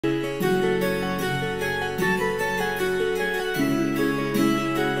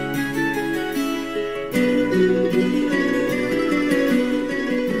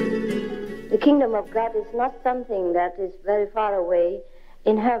kingdom of God is not something that is very far away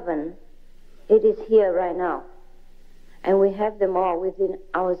in heaven. It is here right now. And we have them all within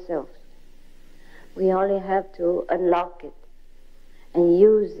ourselves. We only have to unlock it and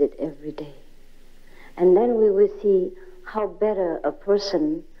use it every day. And then we will see how better a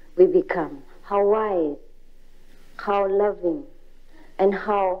person we become, how wise, how loving, and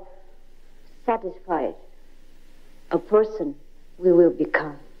how satisfied a person we will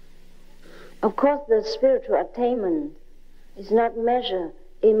become. Of course, the spiritual attainment is not measured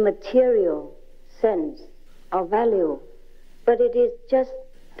in material sense or value, but it is just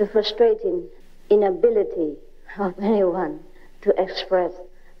the frustrating inability of anyone to express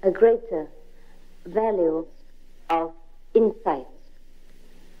a greater value of insight.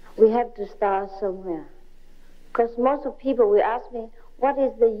 We have to start somewhere. Because most of people will ask me, what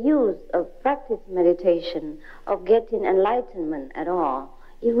is the use of practice meditation, of getting enlightenment at all?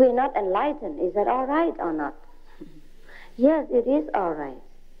 If we're not enlightened, is that all right or not? Yes, it is all right.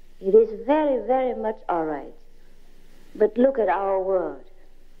 It is very, very much all right. But look at our world.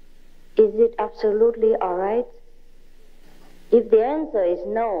 Is it absolutely all right? If the answer is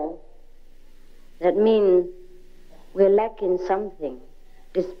no, that means we're lacking something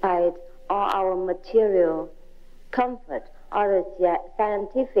despite all our material comfort or the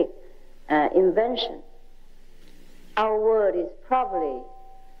scientific invention. Our world is probably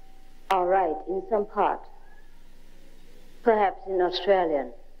all right in some part, perhaps in Australia,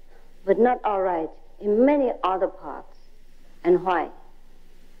 but not all right in many other parts. And why?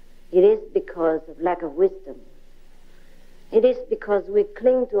 It is because of lack of wisdom. It is because we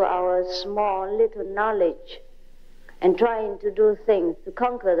cling to our small little knowledge and trying to do things to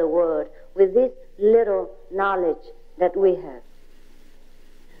conquer the world with this little knowledge that we have.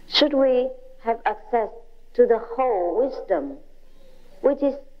 Should we have access to the whole wisdom, which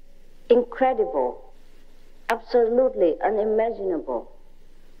is incredible, absolutely unimaginable,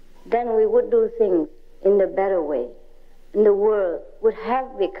 then we would do things in the better way. And the world would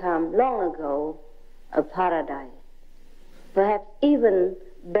have become long ago a paradise. Perhaps even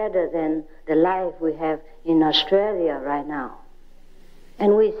better than the life we have in Australia right now.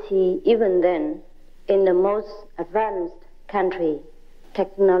 And we see even then, in the most advanced country,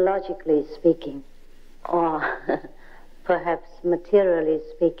 technologically speaking, or perhaps materially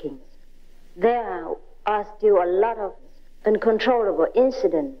speaking, there are still a lot of uncontrollable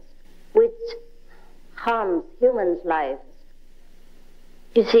incidents which harms humans' lives.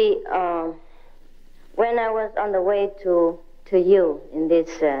 You see, when I was on the way to you in this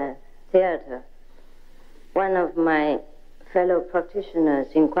theater, one of my fellow practitioners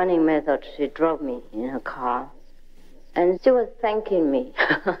in Kuan method, she drove me in her car. And she was thanking me,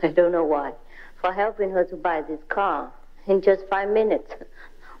 I don't know why, for helping her to buy this car in just 5 minutes,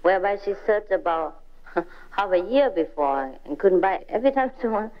 whereby she searched about half a year before and couldn't buy it. Every time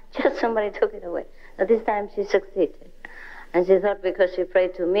somebody took it away. But this time she succeeded. And she thought because she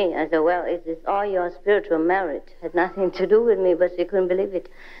prayed to me, I said, well, it is all your spiritual merit. It had nothing to do with me, but she couldn't believe it.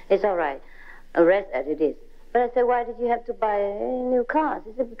 It's all right. Rest as it is. But I said, why did you have to buy a new car?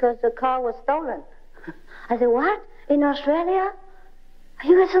 She said, because the car was stolen. I said, what? In Australia?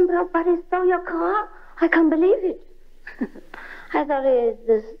 You got somebody stole your car? I can't believe it. I thought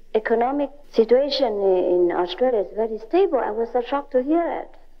this economic situation in Australia is very stable. I was so shocked to hear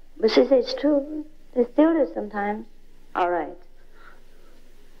it. But she said, it's true. They steal it sometimes. All right.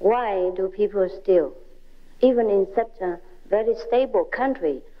 Why do people steal? Even in such a very stable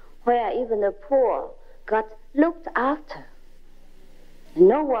country where even the poor got looked after.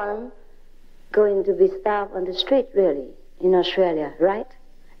 No one going to be starved on the street, really, in Australia, right?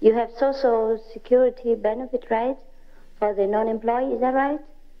 You have social security benefit, right, for the non-employee, is that right?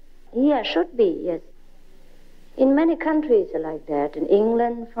 Yeah, should be, yes. In many countries like that, in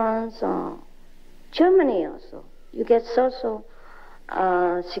England, France, or Germany also, you get social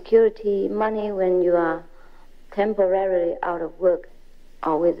security money when you are temporarily out of work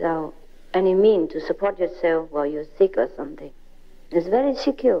or without any means to support yourself while you're sick or something. It's very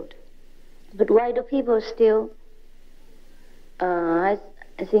secured. But why do people steal, I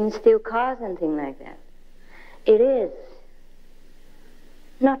think, steal cars and things like that? It is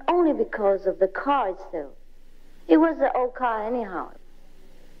not only because of the car itself. It was an old car anyhow.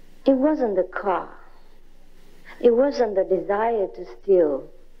 It wasn't the car. It wasn't the desire to steal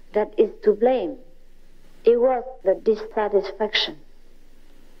that is to blame. It was the dissatisfaction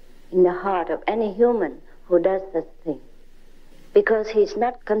in the heart of any human who does such thing. Because he's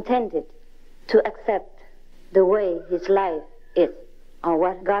not contented to accept the way his life is or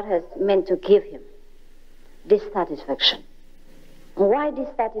what God has meant to give him. Dissatisfaction. Why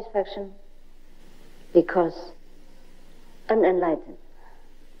dissatisfaction? because unenlightened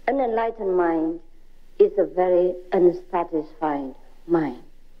mind is a very unsatisfied mind.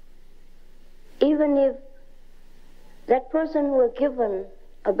 Even if that person were given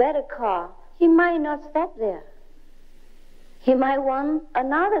a better car, he might not stop there. He might want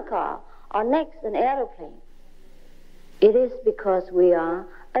another car, or next an aeroplane. It is because we are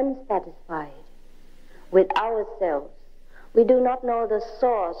unsatisfied with ourselves. We do not know the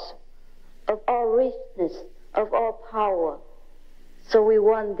source of our richness, of our power. So we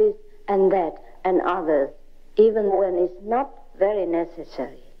want this and that and others, even when it's not very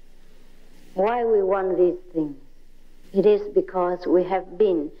necessary. Why we want these things? It is because we have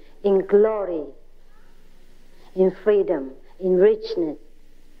been in glory, in freedom, in richness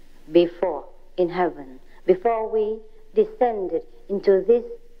before, in heaven, before we descended into this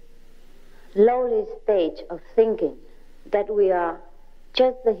lowly stage of thinking that we are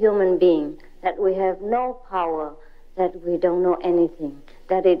just a human being, that we have no power, that we don't know anything,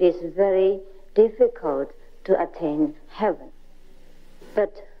 that it is very difficult to attain heaven.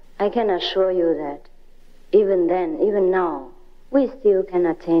 But I can assure you that even then, even now, we still can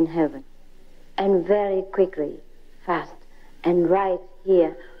attain heaven, and very quickly, fast, and right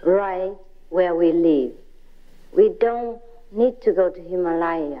here, right where we live. We don't need to go to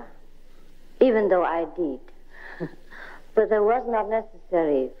Himalaya, even though I did. But it was not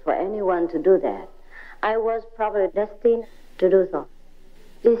necessary for anyone to do that. I was probably destined to do so.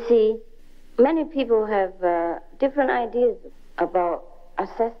 You see, many people have different ideas about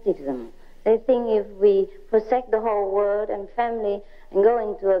asceticism. They think if we forsake the whole world and family and go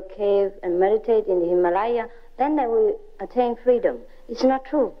into a cave and meditate in the Himalaya, then they will attain freedom. It's not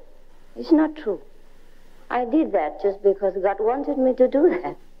true. It's not true. I did that just because God wanted me to do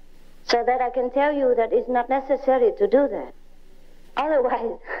that, so that I can tell you that it's not necessary to do that.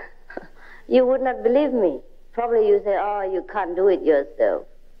 Otherwise, you would not believe me. Probably you say, oh, you can't do it yourself.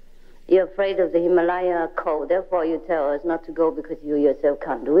 You're afraid of the Himalaya cold, therefore you tell us not to go because you yourself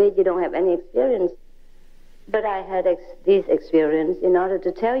can't do it. You don't have any experience. But I had this experience in order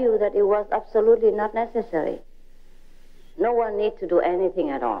to tell you that it was absolutely not necessary. No one needs to do anything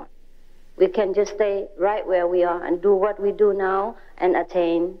at all. We can just stay right where we are and do what we do now and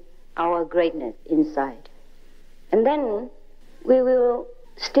attain our greatness inside. And then we will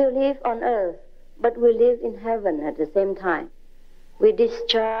still live on earth, but we live in heaven at the same time. We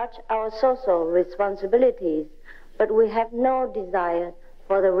discharge our social responsibilities, but we have no desire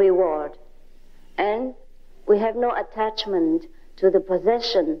for the reward. And we have no attachment to the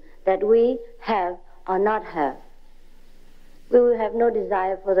possession that we have or not have. We will have no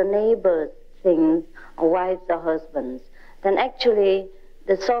desire for the neighbor's things, or wives or husbands. Then actually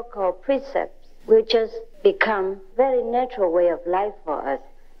the so-called precepts will just become very natural way of life for us,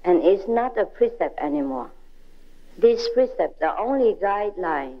 and it's not a precept anymore. These precepts are only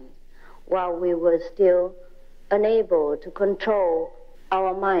guidelines while we were still unable to control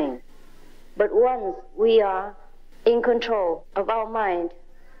our mind. But once we are in control of our mind,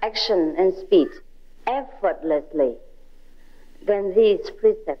 action and speech effortlessly, then these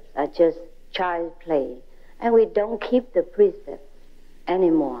precepts are just child play, and we don't keep the precepts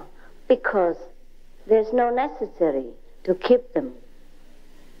anymore because there's no necessity to keep them.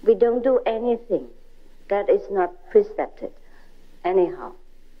 We don't do anything that is not precepted anyhow.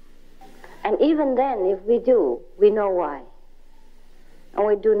 And even then, if we do, we know why. And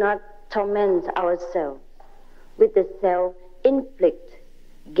we do not torment ourselves with the self-inflict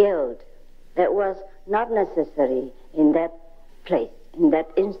guilt that was not necessary in that place, in that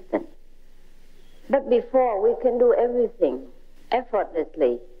instant. But before we can do everything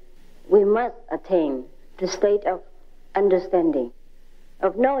effortlessly, we must attain the state of understanding,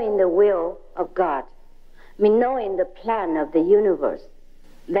 of knowing the will of God, knowing the plan of the universe,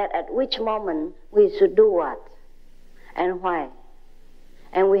 that at which moment we should do what and why.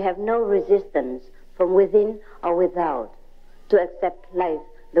 And we have no resistance from within or without to accept life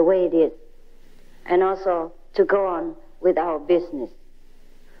the way it is, and also to go on with our business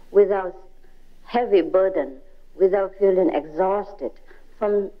without heavy burden, without feeling exhausted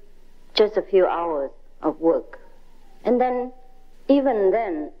from just a few hours of work. And then, even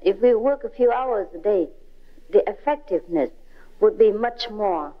then, if we work a few hours a day, the effectiveness would be much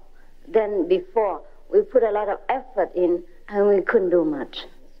more than before. We put a lot of effort in and we couldn't do much.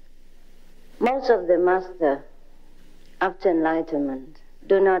 Most of the masters after enlightenment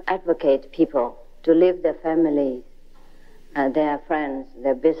do not advocate people to leave their families, their friends,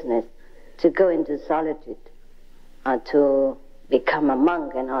 their business, to go into solitude or to become a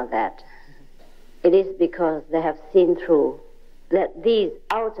monk and all that. It is because they have seen through that these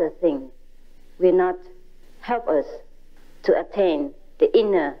outer things will not help us to attain the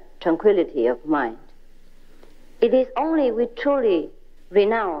inner tranquility of mind. It is only we truly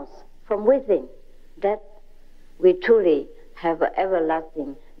renounce from within that we truly have an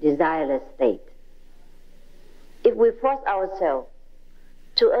everlasting desireless state. If we force ourselves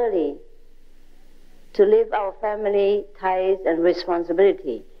too early to leave our family ties and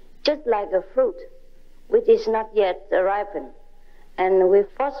responsibility, just like a fruit which is not yet ripened, and we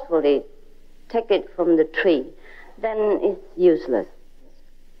forcefully take it from the tree, then it's useless.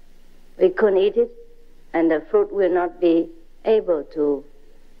 We couldn't eat it, and the fruit will not be able to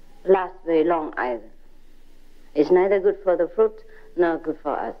last very long either. It's neither good for the fruit nor good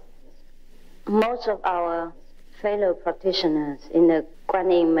for us. Most of our fellow practitioners in the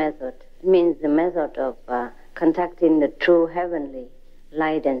Kuan Yin method, means the method of contacting the true heavenly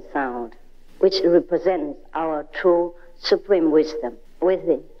light and sound, which represents our true supreme wisdom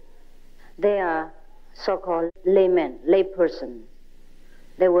within. They are so-called laymen, laypersons.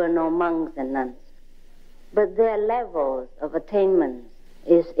 There were no monks and nuns. But their levels of attainment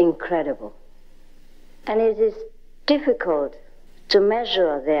is incredible. And it is difficult to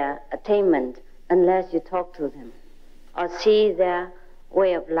measure their attainment unless you talk to them or see their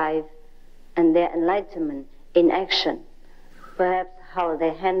way of life and their enlightenment in action. Perhaps how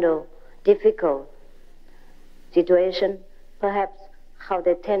they handle difficult situations, perhaps how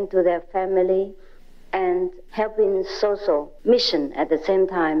they tend to their family and help in social mission at the same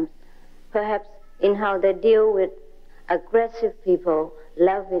time, perhaps in how they deal with aggressive people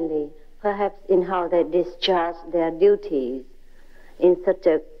lovingly, perhaps in how they discharge their duties in such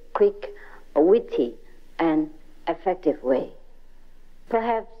a quick, witty, and effective way.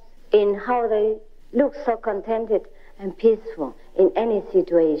 Perhaps in how they look so contented and peaceful in any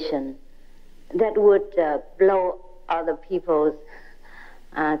situation that would blow other people's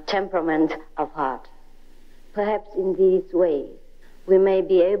temperament apart. Perhaps in these ways we may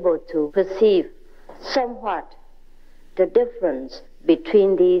be able to perceive somewhat the difference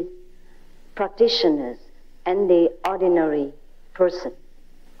between these practitioners and the ordinary person.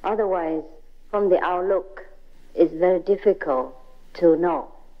 Otherwise, from the outlook, it's very difficult to know.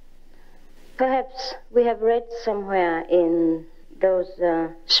 Perhaps we have read somewhere in those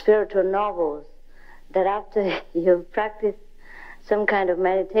spiritual novels that after you practice some kind of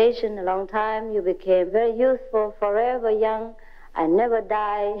meditation a long time, you became very youthful, forever young, and never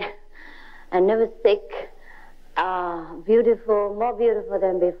die, and never sick, beautiful, more beautiful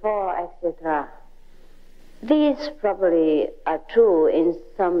than before, etc. These probably are true in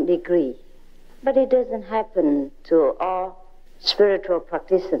some degree, but it doesn't happen to all spiritual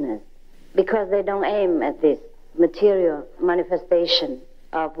practitioners because they don't aim at this material manifestation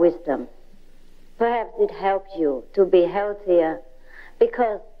of wisdom. Perhaps it helps you to be healthier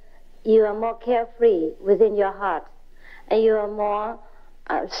because you are more carefree within your heart and you are more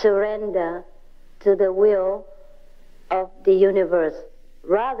surrender to the will of the universe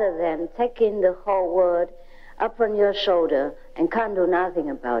rather than taking the whole world up on your shoulder and can't do nothing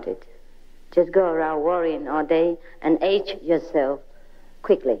about it. Just go around worrying all day and age yourself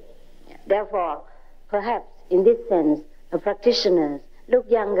quickly. Therefore, perhaps in this sense, the practitioners look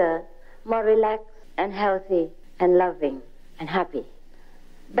younger, more relaxed and healthy and loving and happy.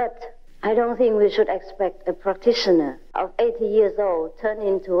 But I don't think we should expect a practitioner of 80 years old turn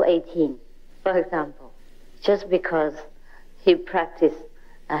into 18, for example, just because he practiced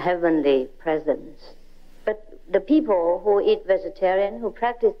a heavenly presence. But the people who eat vegetarian, who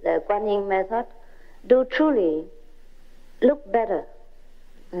practice the Kuan Yin method, do truly look better.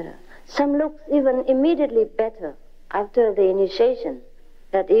 Some look even immediately better after the initiation,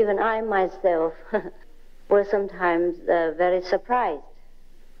 that even I myself was sometimes very surprised.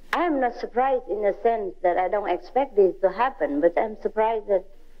 I am not surprised in the sense that I don't expect this to happen, but I'm surprised that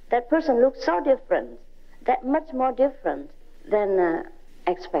that person looks so different, that much more different than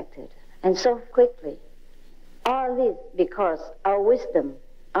expected, and so quickly. All this because our wisdom,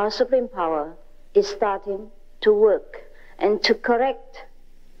 our supreme power, is starting to work and to correct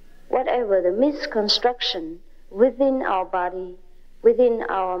whatever the misconstruction within our body, within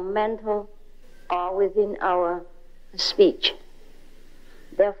our mental, or within our speech.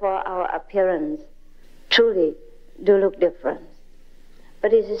 Therefore, our appearance truly do look different.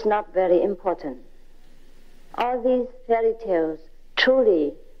 But it is not very important. All these fairy tales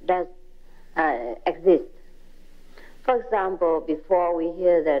truly does exist. For example, before we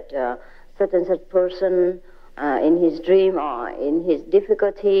hear that certain such person in his dream or in his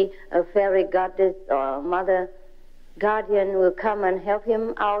difficulty, a fairy goddess or mother guardian will come and help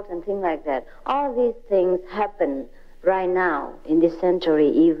him out and things like that. All these things happen right now in this century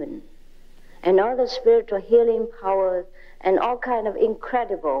even. and all the spiritual healing powers and all kind of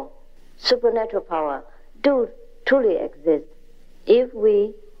incredible supernatural power do truly exist if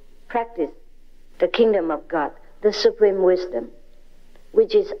we practice the kingdom of God, the supreme wisdom,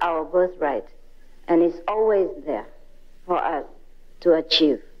 which is our birthright and is always there for us to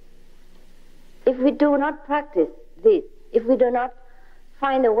achieve. If we do not practice this, if we do not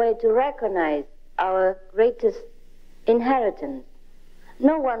find a way to recognize our greatest inheritance,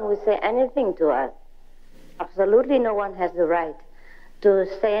 no one will say anything to us. Absolutely no one has the right to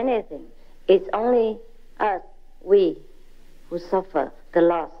say anything. It's only us, we, who suffer the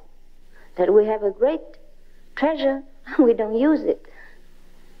loss. That we have a great treasure, we don't use it.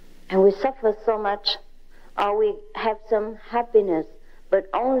 And we suffer so much, or we have some happiness, but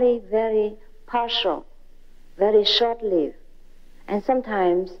only very partial, very short-lived. And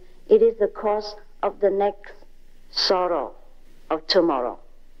sometimes it is the cause of the next sorrow of tomorrow.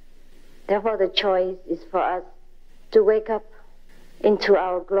 Therefore the choice is for us to wake up into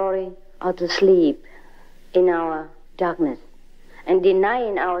our glory or to sleep in our darkness and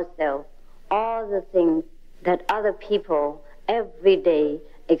denying ourselves all the things that other people every day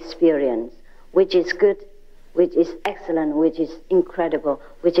experience, which is good, which is excellent, which is incredible,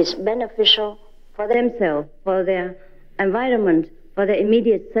 which is beneficial for themselves, for their environment, for their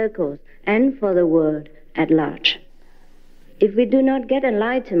immediate circles, and for the world at large. If we do not get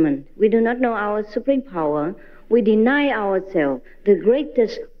enlightenment, we do not know our supreme power, we deny ourselves the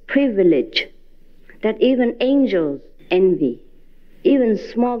greatest privilege that even angels envy, even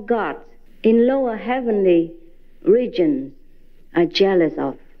small gods in lower heavenly regions are jealous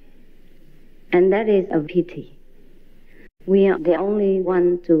of. And that is a pity. We are the only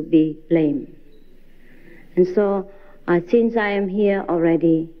one to be blamed. And so, since I am here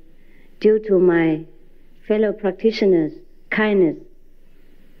already, due to my fellow practitioners' kindness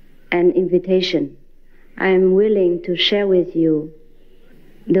and invitation, I am willing to share with you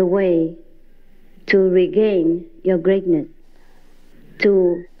the way to regain your greatness,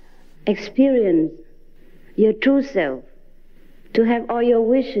 to experience your true self, to have all your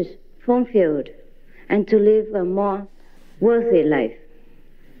wishes fulfilled, and to live a more worthy life.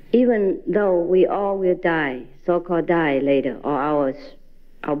 Even though we all will die, so-called die later, or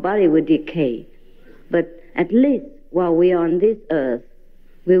our body will decay, but at least while we are on this earth,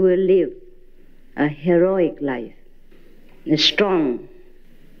 we will live a heroic life, a strong,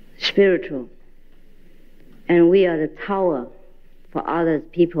 spiritual, and we are the tower for other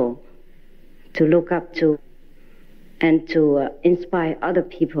people to look up to and to inspire other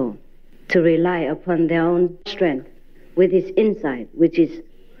people to rely upon their own strength with this insight, which is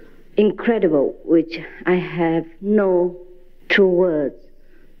incredible, which I have no true words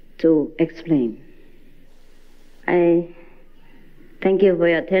to explain. I thank you for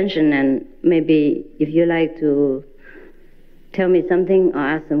your attention, and maybe if you like to tell me something or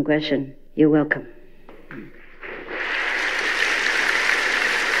ask some question, you're welcome.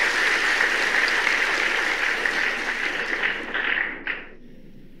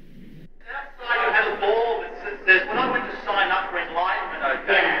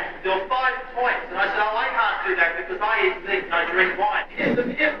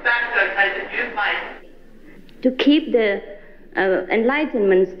 To keep the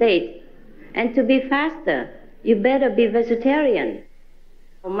enlightenment state and to be faster, you better be vegetarian.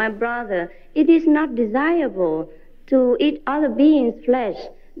 Oh, my brother, it is not desirable to eat other beings' flesh.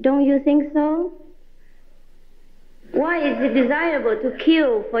 Don't you think so? Why is it desirable to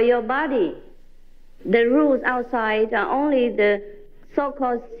kill for your body? The rules outside are only the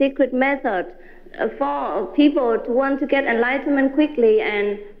so-called secret method for people to want to get enlightenment quickly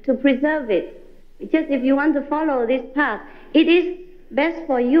and to preserve it. Just if you want to follow this path, it is best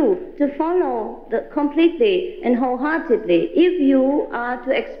for you to follow completely and wholeheartedly if you are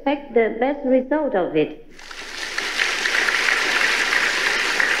to expect the best result of it.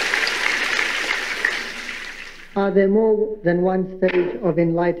 Are there more than one stage of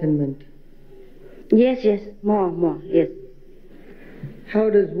enlightenment? Yes, more, yes. How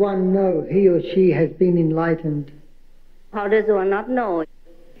does one know he or she has been enlightened? How does one not know?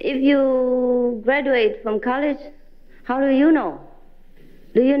 If you graduate from college, how do you know?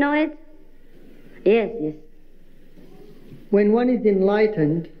 Do you know it? Yes. When one is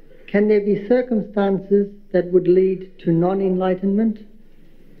enlightened, can there be circumstances that would lead to non-enlightenment?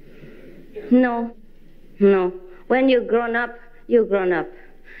 No. When you're grown up, you're grown up.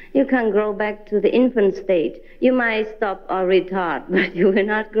 You can't grow back to the infant state. You might stop or retard, but you will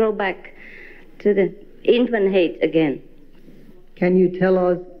not grow back to the infant hate again. Can you tell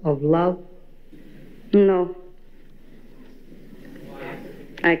us of love? No.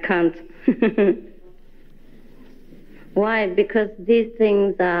 I can't. Why? Because these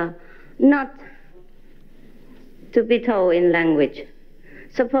things are not to be told in language.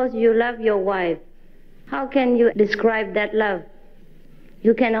 Suppose you love your wife. How can you describe that love?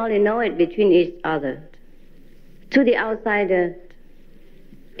 You can only know it between each other. To the outsider,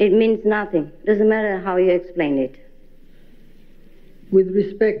 it means nothing. Doesn't matter how you explain it. With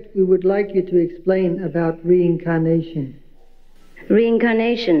respect, we would like you to explain about reincarnation.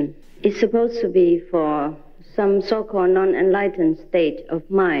 Reincarnation is supposed to be for some so-called non-enlightened state of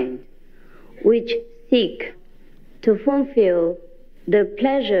mind which seek to fulfill the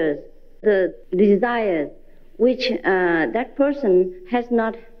pleasures, the desires which that person has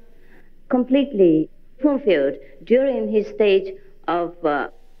not completely fulfilled during his stage of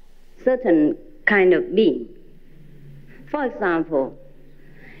certain kind of being. For example,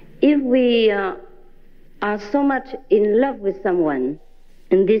 if we are so much in love with someone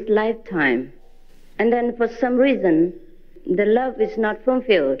in this lifetime, and then for some reason the love is not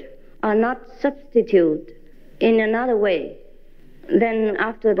fulfilled or not substituted in another way, then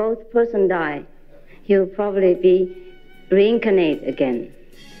after both persons die, he'll probably be reincarnated again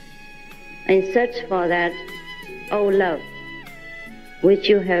and search for that old love which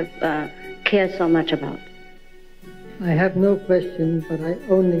you have cared so much about. I have no question, but I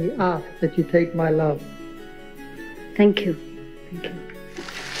only ask that you take my love. Thank you. Thank you.